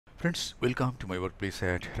Friends, welcome to my workplace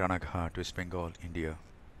at Ranaghat, West Bengal, India.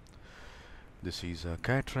 This is a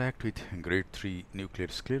cataract with grade 3 nuclear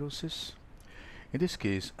sclerosis. In this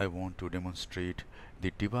case, I want to demonstrate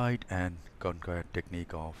the divide and conquer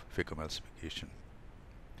technique of phacoemulsification.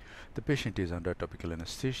 The patient is under topical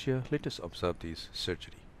anesthesia. Let us observe this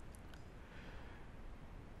surgery.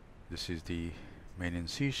 This is the main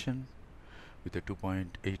incision with a 2.8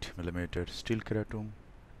 mm steel keratom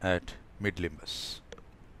at mid-limbus.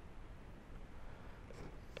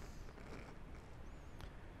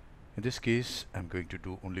 In this case, I'm going to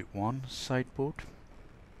do only one side port,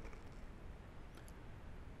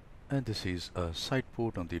 and this is a side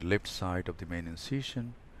port on the left side of the main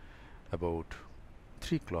incision, about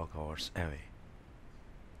 3 clock hours away.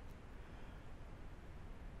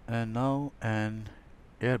 And now an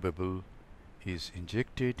air bubble is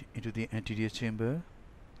injected into the anterior chamber.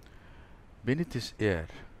 Beneath this air,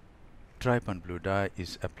 trypan blue dye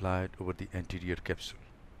is applied over the anterior capsule,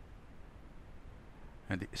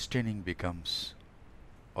 and the staining becomes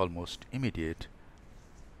almost immediate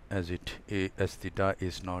as the dye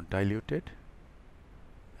is not diluted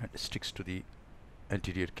and sticks to the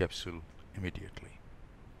anterior capsule immediately.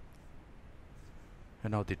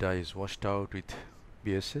 And now the dye is washed out with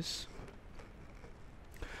BSS.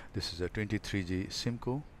 This is a 23G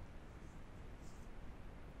Simcoe.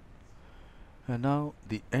 And now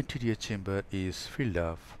the anterior chamber is filled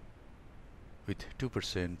up with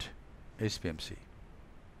 2% SPMC,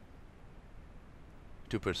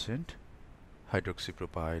 2%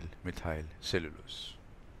 hydroxypropyl methyl cellulose.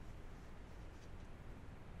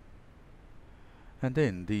 And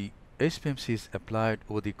then the SPMC is applied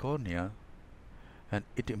over the cornea, and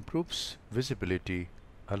it improves visibility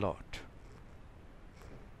a lot.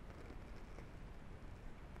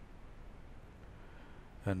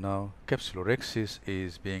 And now capsulorhexis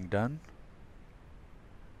is being done.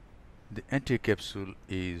 The anterior capsule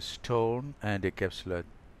is torn and a capsular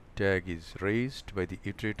tag is raised by the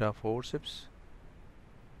Utrata forceps,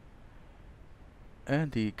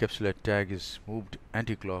 and the capsular tag is moved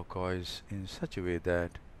anticlockwise in such a way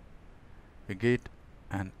that we get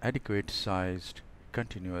an adequate sized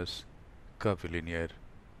continuous curvilinear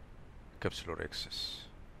capsulorhexis.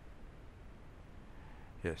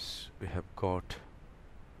 Yes, we have got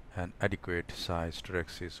an adequate sized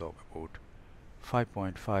rhexis of about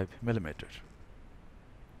 5.5 mm.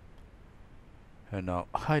 And now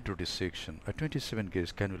hydrodissection. A 27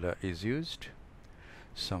 gauge cannula is used.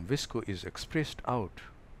 Some visco is expressed out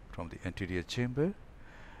from the anterior chamber,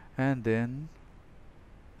 and then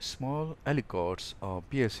small aliquots or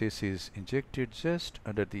BSS is injected just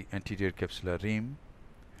under the anterior capsular rim,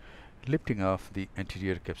 lifting off the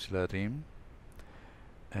anterior capsular rim,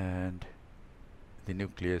 and the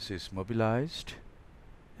nucleus is mobilized.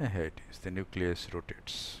 Ahead is the nucleus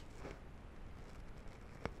rotates.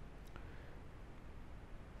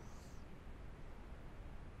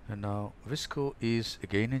 And now visco is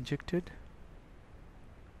again injected.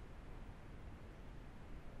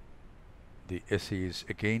 The SE is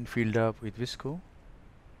again filled up with visco.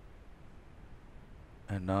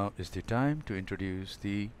 And now is the time to introduce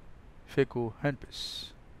the phaco handpiece.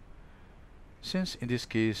 Since in this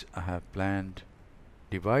case I have planned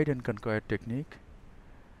divide and conquer technique,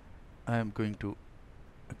 I am going to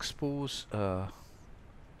expose the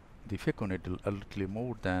phaco needle a little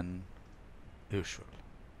more than usual.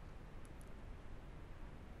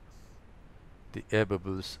 The air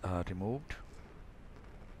bubbles are removed.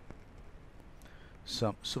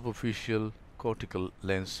 Some superficial cortical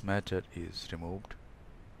lens matter is removed,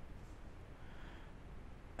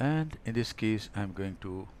 and in this case I am going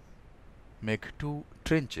to make 2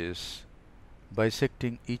 trenches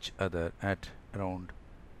bisecting each other at around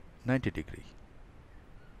 90 degree.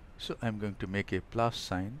 So I am going to make a plus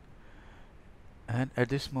sign, and at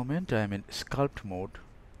this moment I am in sculpt mode,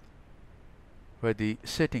 where the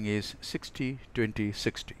setting is 60 20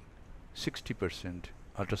 60, 60%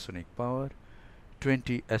 ultrasonic power,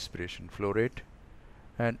 20 aspiration flow rate,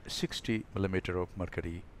 and 60 mm of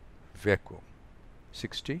mercury vacuum.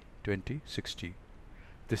 60 20 60.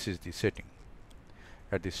 This is the setting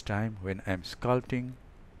at this time when I am sculpting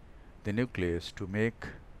the nucleus to make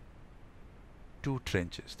 2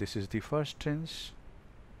 trenches. This is the first trench.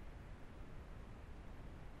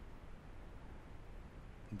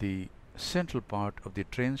 The central part of the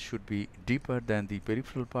trench should be deeper than the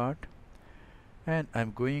peripheral part, and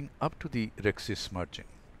I'm going up to the rhexis margin,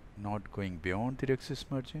 not going beyond the rhexis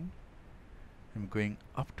margin. I'm going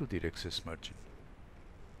up to the rhexis margin,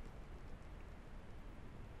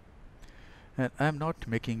 and I'm not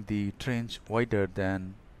making the trench wider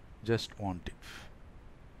than just 1 div.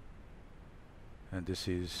 And this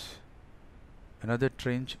is another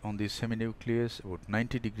trench on the seminucleus about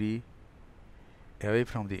 90° away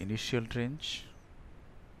from the initial trench.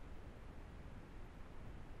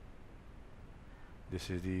 This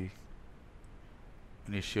is the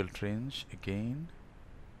initial trench again.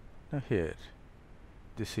 Now here,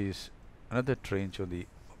 this is another trench on the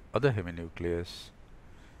other heminucleus,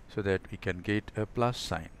 so that we can get a plus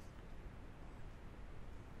sign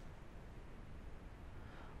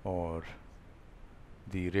or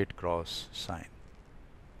the red cross sign.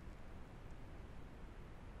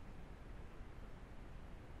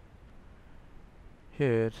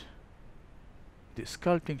 Here the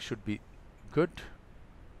sculpting should be good,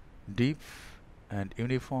 deep and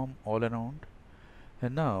uniform all around.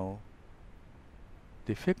 And now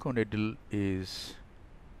the phaco needle is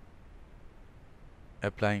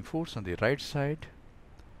applying force on the right side,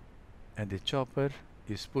 and the chopper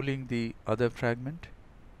is pulling the other fragment,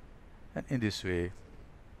 and in this way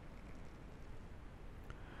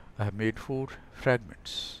I have made 4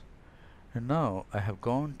 fragments. And now I have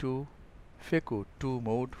gone to Phaco 2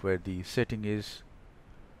 mode, where the setting is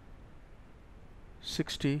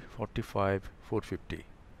 60, 45, 450.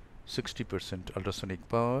 60% ultrasonic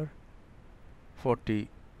power,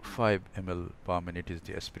 45 ml per minute is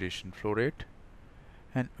the aspiration flow rate,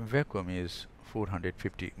 and vacuum is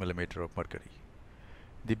 450 millimeter of mercury.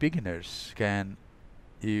 The beginners can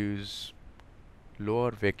use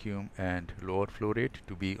lower vacuum and lower flow rate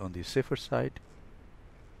to be on the safer side.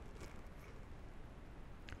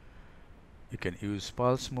 You can use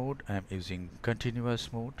pulse mode. I am using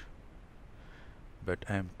continuous mode, but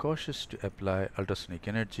I am cautious to apply ultrasonic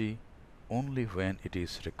energy only when it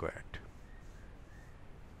is required.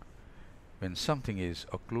 When something is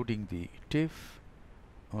occluding the TIF,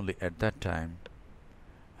 only at that time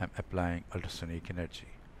I am applying ultrasonic energy.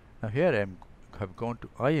 Now here I have gone to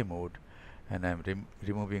IA mode, and I am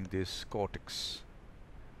removing this cortex.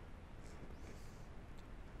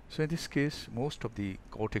 So in this case, most of the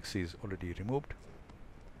cortex is already removed.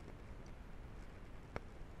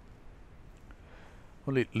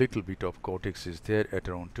 Only little bit of cortex is there at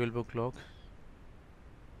around 12 o'clock.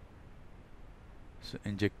 So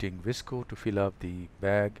injecting visco to fill up the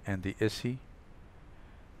bag and the SE.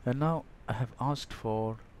 And now I have asked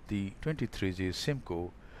for the 23G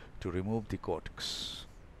Simcoe to remove the cortex.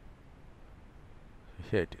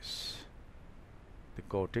 Here it is. The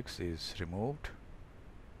cortex is removed.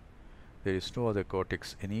 There is no other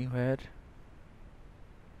cortex anywhere.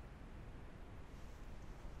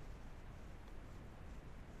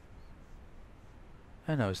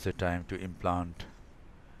 And now is the time to implant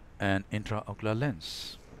an intraocular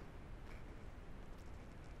lens.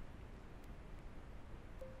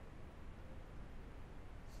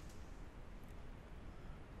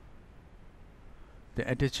 The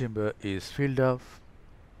antechamber is filled up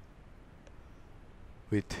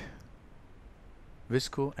with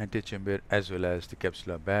visco. Antechamber as well as the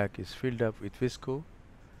capsular bag is filled up with visco.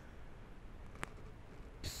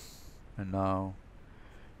 And now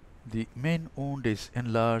the main wound is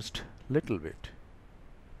enlarged little bit,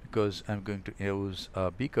 because I'm going to use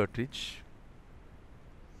a B cartridge.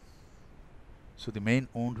 So the main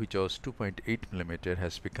wound, which was 2.8 millimeter,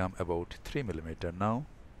 has become about 3 millimeter now.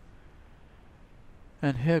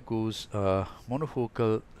 And here goes a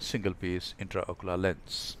monofocal single piece intraocular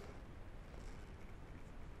lens.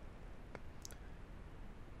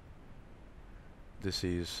 This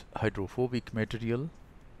is hydrophobic material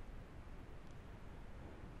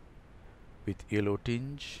with yellow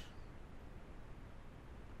tinge.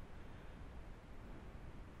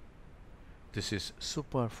 This is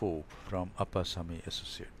Superphobe from Apasami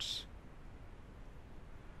Associates.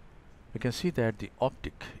 We can see that the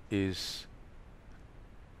optic is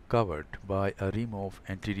covered by a rim of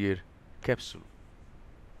anterior capsule.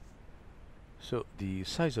 So the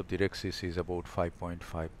size of the rhexis is about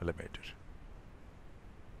 5.5 millimeter.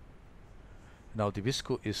 Now the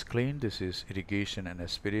visco is cleaned. This is irrigation and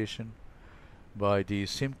aspiration by the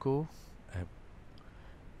Simcoe.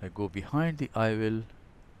 I go behind the IOL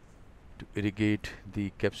to irrigate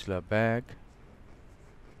the capsular bag.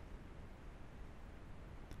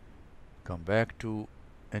 Come back to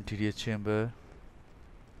anterior chamber.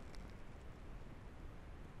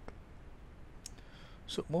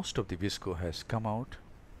 So most of the visco has come out.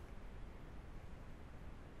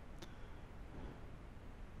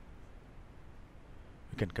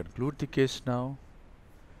 We can conclude the case now,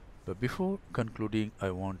 but before concluding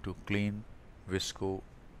I want to clean visco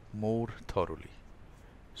more thoroughly.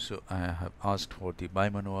 So I have asked for the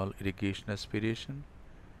bimanual irrigation aspiration,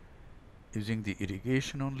 using the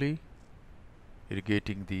irrigation only,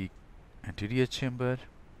 irrigating the anterior chamber.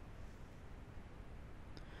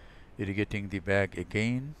 irrigating the bag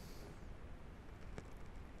again.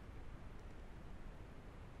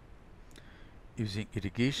 Using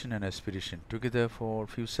irrigation and aspiration together for a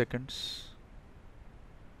few seconds.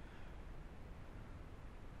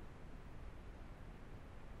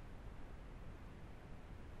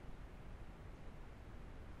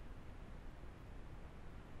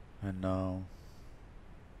 And now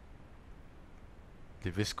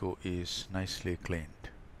the visco is nicely cleaned.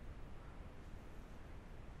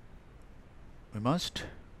 We must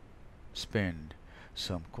spend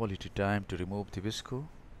some quality time to remove the visco,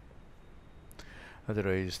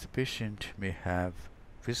 otherwise the patient may have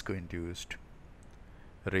visco-induced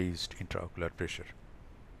raised intraocular pressure.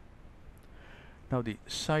 Now the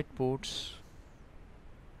side ports,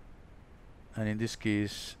 and in this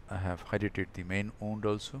case I have hydrated the main wound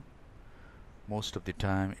also. Most of the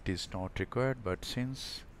time it is not required, but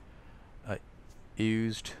since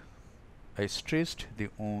I stressed the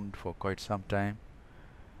wound for quite some time,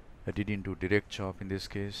 I didn't do direct chop in this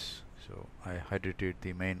case, so I hydrated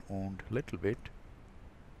the main wound a little bit.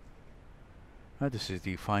 Now this is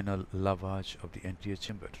the final lavage of the anterior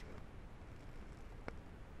chamber.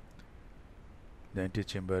 The anterior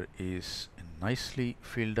chamber is nicely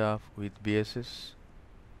filled up with BSS,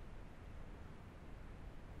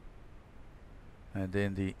 and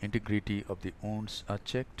then the integrity of the wounds are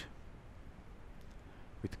checked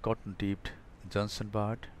with cotton tipped Johnson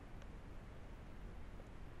bar,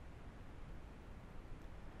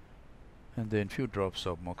 and then few drops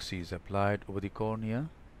of moxie is applied over the cornea,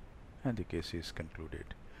 and the case is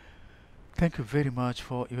concluded. Thank you very much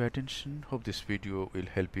for your attention. Hope this video will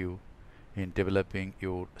help you in developing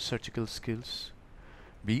your surgical skills.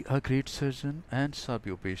 Be a great surgeon and serve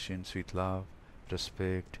your patients with love,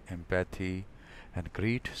 respect, empathy, and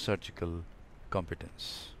great surgical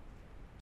competence.